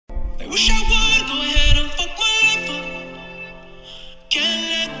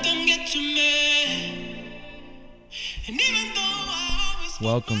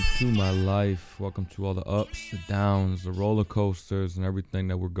Welcome to my life. Welcome to all the ups, the downs, the roller coasters, and everything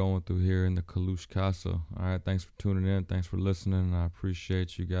that we're going through here in the Kalush Casa. All right, thanks for tuning in. Thanks for listening. I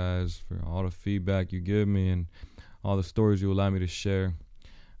appreciate you guys for all the feedback you give me and all the stories you allow me to share.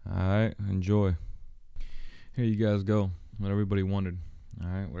 All right, enjoy. Here you guys go. What everybody wanted. All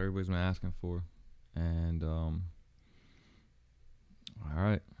right, what everybody's been asking for. And, all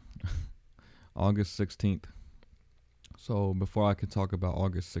right. August 16th. So before I can talk about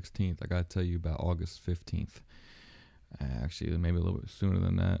August 16th, I got to tell you about August 15th. Actually, maybe a little bit sooner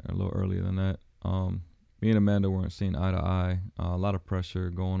than that, or a little earlier than that. Me and Amanda weren't seeing eye to eye. A lot of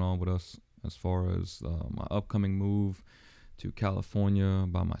pressure going on with us as far as my upcoming move to California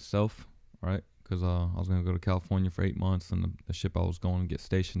by myself, right? Because I was going to go to California for 8 months, and the ship I was going to get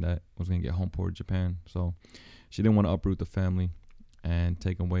stationed at was going to get home port Japan. So she didn't want to uproot the family and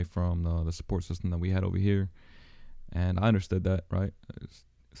take away from the support system that we had over here. And I understood that, right? It's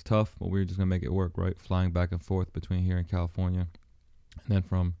tough, but we were just going to make it work, right? Flying back and forth between here and California and then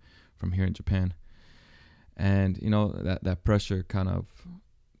from here in Japan. And, you know, that pressure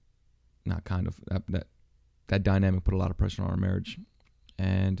that dynamic put a lot of pressure on our marriage.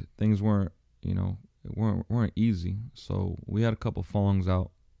 And things weren't easy. So we had a couple falling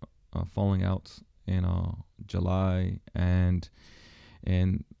outs in July and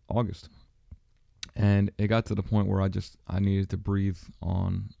in August. And it got to the point where I needed to breathe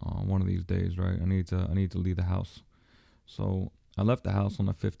on one of these days, right? I need to leave the house. So I left the house on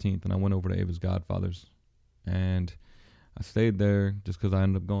the 15th, and I went over to Ava's Godfather's. And I stayed there just because I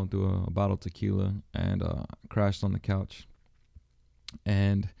ended up going through a bottle of tequila and crashed on the couch.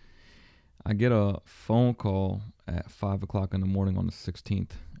 And I get a phone call at 5 o'clock in the morning on the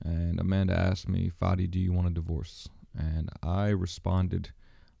 16th. And Amanda asked me, Fadi, do you want a divorce? And I responded,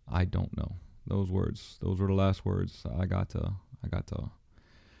 I don't know. Those were the last words I got to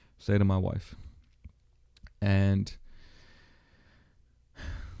say to my wife. And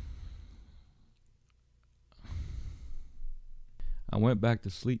I went back to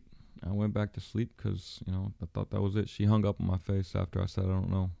sleep. Because, you know, I thought that was it. She hung up on my face after I said I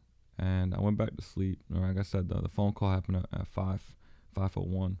don't know. And I went back to sleep. Or like I said, the phone call happened at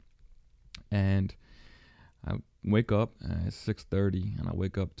 5:01. And I wake up at 6:30, and I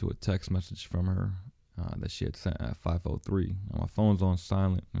wake up to a text message from her that she had sent at 5:03. My phone's on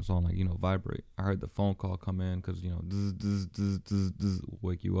silent. It's on vibrate. I heard the phone call come in because zzz, zzz, zzz, zzz, zzz,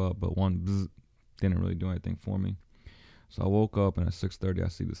 wake you up, but one zzz, didn't really do anything for me. So I woke up, and at 6:30 I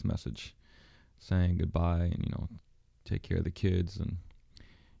see this message saying goodbye and take care of the kids, and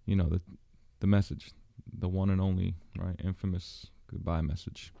the message, the one and only, right, infamous goodbye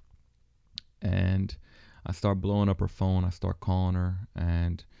message. And I start blowing up her phone. I start calling her,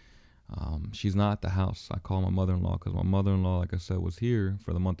 and she's not at the house. I call my mother-in-law because my mother-in-law, like I said, was here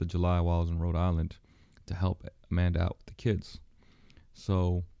for the month of July while I was in Rhode Island to help Amanda out with the kids.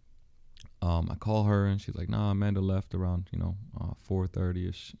 So I call her, and she's like, nah, Amanda left around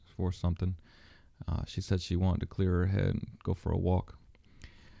 4:30ish, 4 something. She said she wanted to clear her head and go for a walk.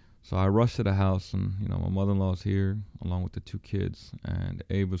 So I rushed to the house, and my mother-in-law's here along with the 2 kids, and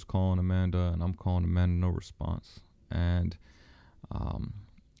Abe was calling Amanda, and I'm calling Amanda, no response. And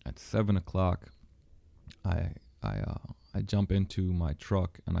at 7 o'clock, I jump into my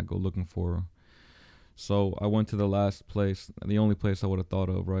truck and I go looking for her. So I went to the only place I would have thought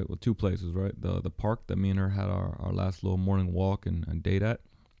of, right? Well, 2 places, right? The park that me and her had our last little morning walk and date at,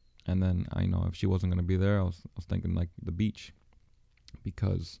 and then if she wasn't gonna be there, I was thinking like the beach.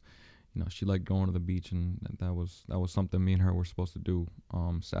 Because she liked going to the beach, and that was something me and her were supposed to do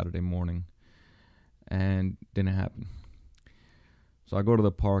Saturday morning, and didn't happen. So I go to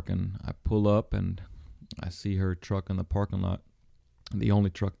the park, and I pull up, and I see her truck in the parking lot, the only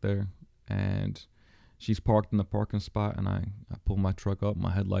truck there, and she's parked in the parking spot, and I pull my truck up,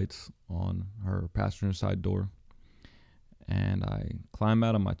 my headlights on her passenger side door, and I climb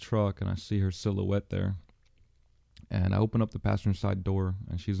out of my truck, and I see her silhouette there. And I open up the passenger side door,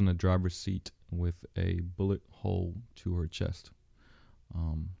 and she's in the driver's seat with a bullet hole to her chest.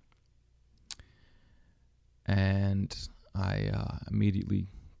 And I immediately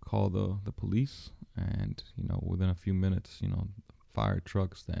call the police, and within a few minutes, fire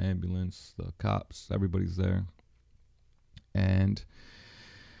trucks, the ambulance, the cops, everybody's there. And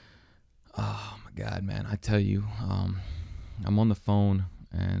oh my God, man, I tell you, I'm on the phone,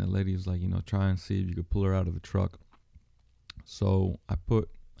 and the lady's like, try and see if you could pull her out of the truck. So I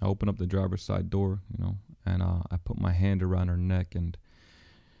open up the driver's side door, and I put my hand around her neck and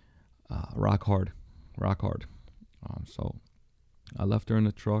rock hard. So I left her in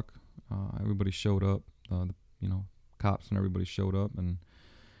the truck. Everybody showed up. Cops and everybody showed up, and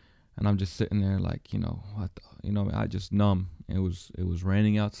And I'm just sitting there like, I just numb. It was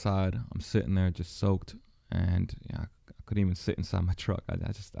raining outside. I'm sitting there just soaked, and I couldn't even sit inside my truck.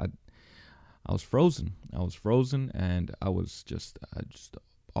 I was frozen. I was frozen, and I was just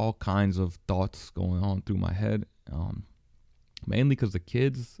all kinds of thoughts going on through my head. Mainly because the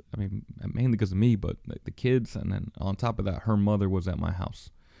kids. I mean, mainly because of me, but the kids, and then on top of that, her mother was at my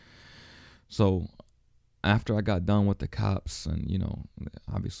house. So after I got done with the cops, and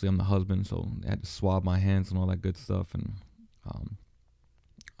obviously I'm the husband, so they had to swab my hands and all that good stuff, and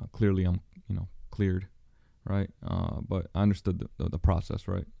clearly I'm cleared, right? But I understood the process,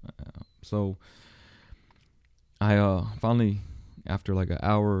 right? So I finally, after like an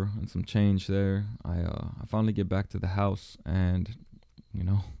hour and some change there, I finally get back to the house, and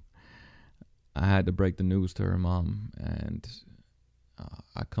I had to break the news to her mom, and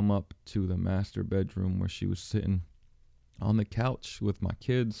I come up to the master bedroom where she was sitting on the couch with my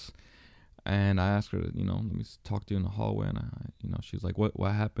kids, and I asked her to, let me talk to you in the hallway, and she's like, what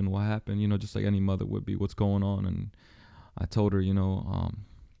happened? What happened? Just like any mother would be, what's going on? And I told her,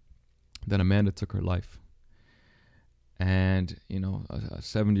 that Amanda took her life, and a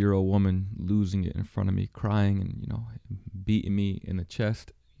 70-year-old woman losing it in front of me, crying, and beating me in the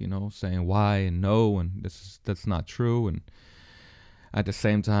chest, saying why and no, and that's not true. And at the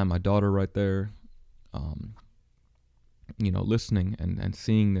same time, my daughter right there, listening and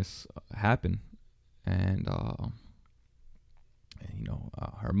seeing this happen, and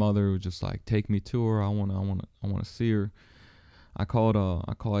her mother was just like, take me to her. I want to see her. I called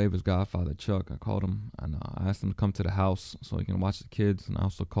Ava's godfather, Chuck. I called him, and I asked him to come to the house so he can watch the kids. And I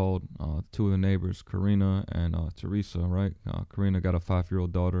also called two of the neighbors, Karina and Teresa, right? Karina got a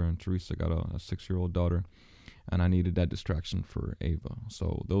 5-year-old daughter, and Teresa got a 6-year-old daughter. And I needed that distraction for Ava.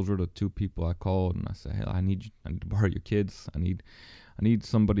 So those were the two people I called, and I said, hey, I need to borrow your kids. I need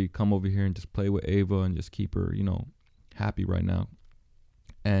somebody to come over here and just play with Ava and just keep her, happy right now.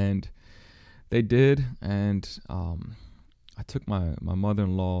 And they did, and I took my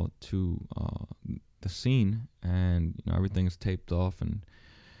mother-in-law to the scene, and everything is taped off, and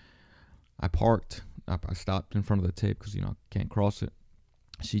I parked. I stopped in front of the tape because I can't cross it.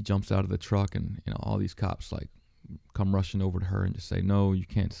 She jumps out of the truck, and all these cops like come rushing over to her and just say, no, you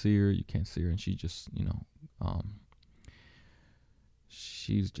can't see her, and she just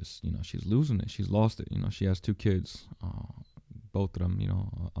she's just she's losing it, she's lost it. She has 2 kids, both of them,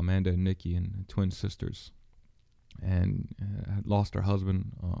 Amanda and Nikki, and twin sisters, and had lost her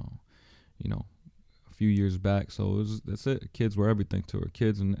husband a few years back. So that's it. Kids were everything to her,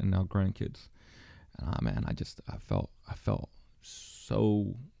 kids and now grandkids. And man, I felt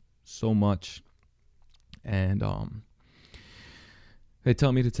so much. And they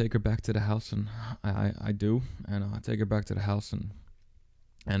tell me to take her back to the house, and I do, and I take her back to the house,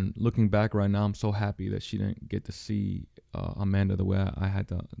 and looking back right now, I'm so happy that she didn't get to see Amanda the way I had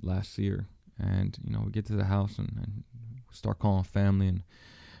to last year. And we get to the house and start calling family, and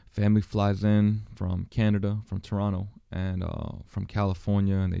family flies in from Canada, from Toronto, and from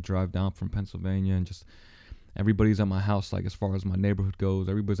California, and they drive down from Pennsylvania, and just everybody's at my house. Like, as far as my neighborhood goes,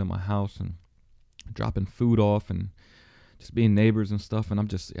 everybody's at my house and dropping food off and just being neighbors and stuff. And I'm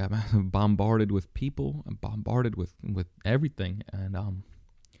just bombarded with people and bombarded with everything. And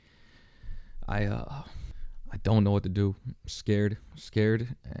I don't know what to do. Scared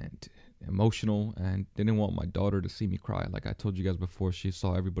and emotional, and didn't want my daughter to see me cry. Like I told you guys before, she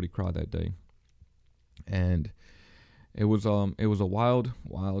saw everybody cry that day. And it was a wild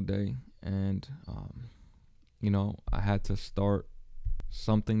day. And I had to start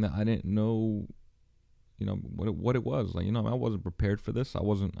something that I didn't know, what it was. Like, I wasn't prepared for this.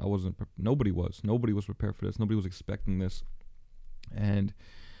 Nobody was prepared for this. Nobody was expecting this. And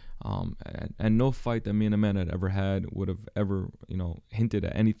no fight that me and Amanda had ever had would have ever, hinted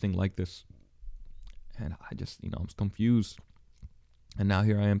at anything like this. And I just, I'm confused. And now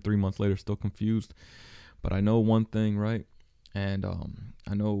here I am 3 months later, still confused. But I know one thing, right? And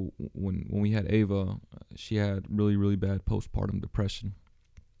I know when we had Ava, she had really, really bad postpartum depression.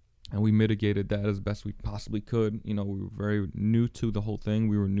 And we mitigated that as best we possibly could. We were very new to the whole thing.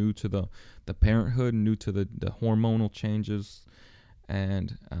 We were new to the parenthood, new to the hormonal changes.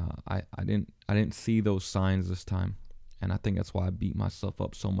 And I didn't see those signs this time. And I think that's why I beat myself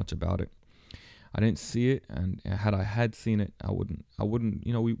up so much about it. I didn't see it, and had I had seen it, I wouldn't.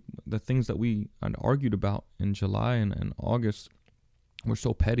 The things that we had argued about in July and August were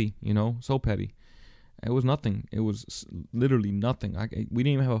so petty, so petty. It was nothing. It was literally nothing. We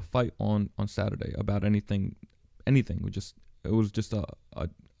didn't even have a fight on Saturday about anything. It was just a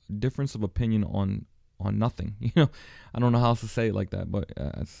difference of opinion on on nothing. You know, I don't know how else to say it like that, but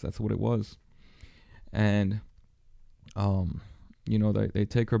that's what it was. And you know, they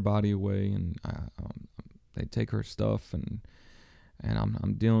take her body away, and they take her stuff, and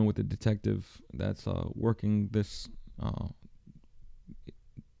I'm dealing with the detective that's working this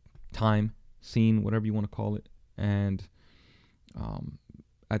time scene, whatever you want to call it. And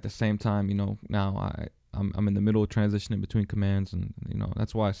at the same time, you know, now I'm in the middle of transitioning between commands, and you know,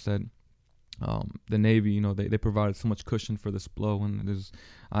 that's why I said the Navy, you know, they provided so much cushion for this blow, and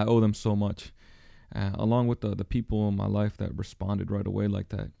I owe them so much. Along with the people in my life that responded right away like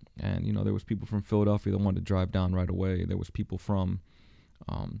that. And, you know, there was people from Philadelphia that wanted to drive down right away. There was people from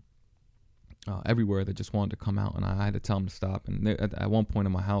everywhere that just wanted to come out, and I had to tell them to stop. And at one point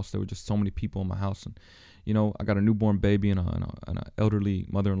in my house, there were just so many people in my house. And, you know, I got a newborn baby and an elderly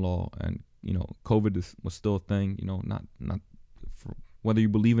mother-in-law, and, you know, COVID was still a thing, you know, not for, whether you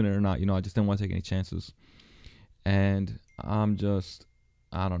believe in it or not, you know, I just didn't want to take any chances. And I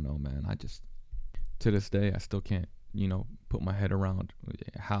don't know, man. To this day, I still can't, you know, put my head around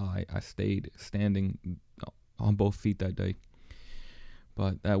how I stayed standing on both feet that day.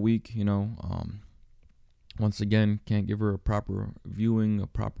 But that week, you know, once again, can't give her a proper viewing, a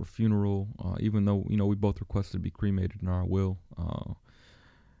proper funeral, even though, you know, we both requested to be cremated in our will.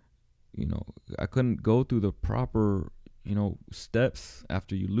 You know, I couldn't go through the proper, you know, steps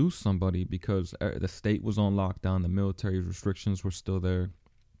after you lose somebody, because the state was on lockdown, the military restrictions were still there.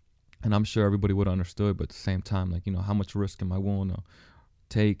 And I'm sure everybody would have understood, but at the same time, like, you know, how much risk am I willing to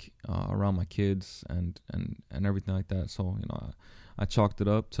take around my kids and everything like that? So, you know, I chalked it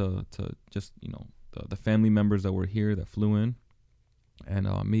up to just, you know, the family members that were here that flew in, and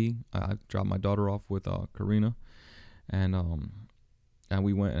I dropped my daughter off with Karina, and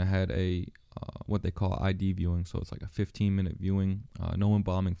we went and had a what they call ID viewing. So it's like a 15-minute viewing, no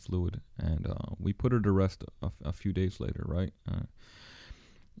embalming fluid, and we put her to rest a few days later, right?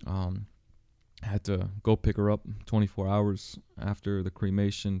 Had to go pick her up 24 hours after the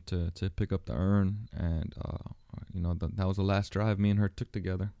cremation to pick up the urn, and you know, that was the last drive me and her took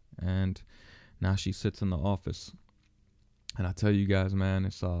together, and now she sits in the office. And I tell you guys, man,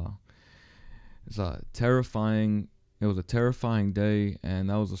 it's a terrifying. It was a terrifying day, and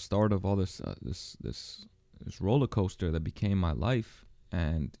that was the start of all this roller coaster that became my life.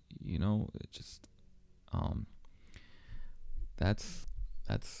 And you know, it just that's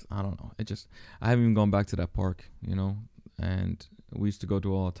I don't know. I haven't even gone back to that park, you know, and we used to go to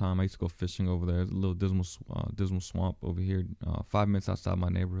it all the time. I used to go fishing over there. There's a little dismal swamp over here, 5 minutes outside my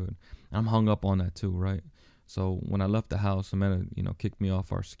neighborhood. And I'm hung up on that too, right? So when I left the house, Amanda, you know, kicked me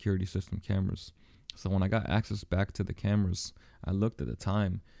off our security system cameras. So when I got access back to the cameras, I looked at the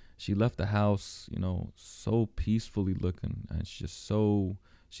time. She left the house, you know, so peacefully looking, and she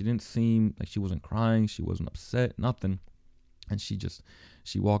didn't seem like she wasn't crying. She wasn't upset, nothing. And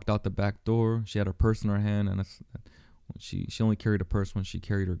she walked out the back door. She had her purse in her hand, and she only carried a purse when she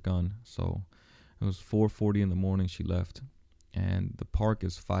carried her gun. So it was 4:40 in the morning she left, and the park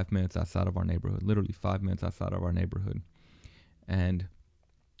is 5 minutes outside of our neighborhood, literally 5 minutes outside of our neighborhood. And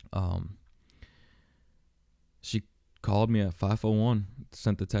she called me at 5:01,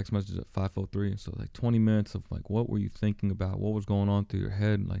 sent the text message at 5:03. So like 20 minutes of like, what were you thinking about? What was going on through your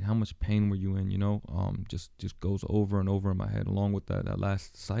head? Like, how much pain were you in? You know, just goes over and over in my head, along with that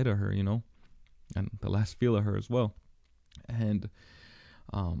last sight of her, you know, and the last feel of her as well. And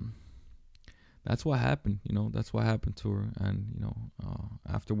that's what happened, you know, that's what happened to her. And, you know,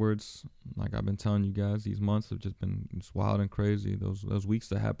 afterwards, like I've been telling you guys, these months have just been just wild and crazy. Those weeks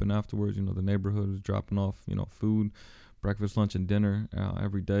that happened afterwards, you know, the neighborhood was dropping off, you know, food, breakfast, lunch, and dinner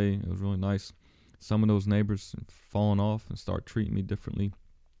every day. It was really nice. Some of those neighbors fallen off and start treating me differently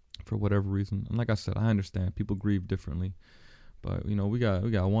for whatever reason. And like I said, I understand people grieve differently, but you know, we got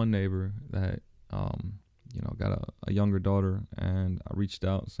one neighbor that you know, got a younger daughter, and I reached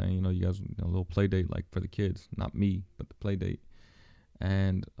out saying, you know, you guys, a little play date, like for the kids, not me, but the play date.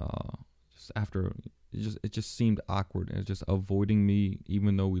 And just after, it just seemed awkward. It was just avoiding me,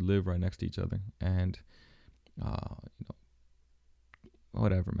 even though we live right next to each other. And you know,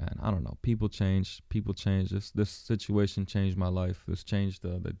 whatever, man. I don't know. People change. This situation changed my life. This changed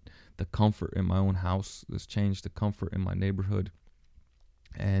the comfort in my own house. This changed the comfort in my neighborhood.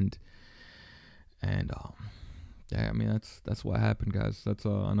 And yeah, I mean, that's what happened, guys. That's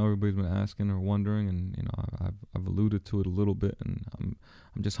I know everybody's been asking or wondering, and you know, I've alluded to it a little bit, and I'm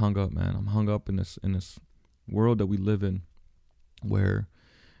just hung up, man. I'm hung up in this world that we live in, where,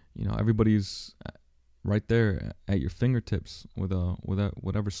 you know, everybody's right there at your fingertips with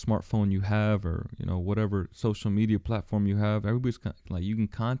whatever smartphone you have, or you know, whatever social media platform you have. Everybody's like, you can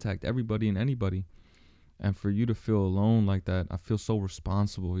contact everybody and anybody, And for you to feel alone like that, I feel so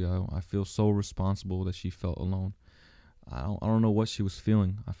responsible, yo. I feel so responsible that she felt alone. I don't know what she was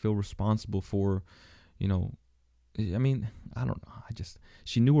feeling. I feel responsible for, you know, I mean, I don't know.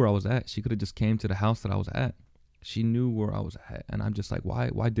 She knew where I was at. She could have just came to the house that I was at. She knew where I was at. And I'm just like,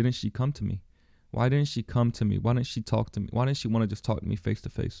 why didn't she come to me? Why didn't she come to me? Why didn't she talk to me? Why didn't she want to just talk to me face to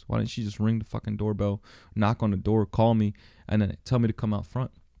face? Why didn't she just ring the fucking doorbell, knock on the door, call me, and then tell me to come out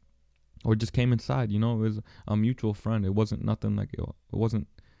front? Or just came inside, It was a mutual friend. It wasn't nothing like it wasn't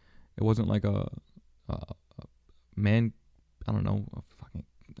like a man. I don't know. I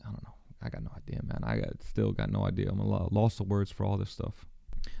don't know. I got no idea, man. Still got no idea. I'm lost of words for all this stuff.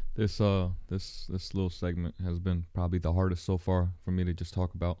 This little segment has been probably the hardest so far for me to just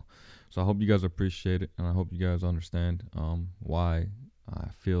talk about. So I hope you guys appreciate it, and I hope you guys understand why I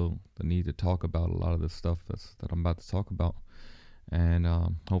feel the need to talk about a lot of this stuff that I'm about to talk about. And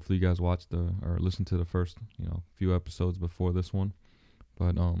hopefully you guys watched or listened to the first few episodes before this one.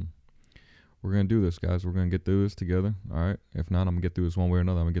 But we're gonna do this, guys. We're gonna get through this together. All right. If not, I'm gonna get through this one way or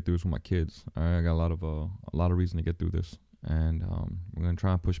another. I'm gonna get through this with my kids. All right. I got a lot of reason to get through this, and we're gonna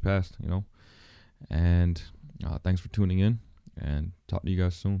try and push past. And thanks for tuning in, and talk to you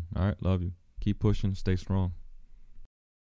guys soon. All right. Love you. Keep pushing. Stay strong.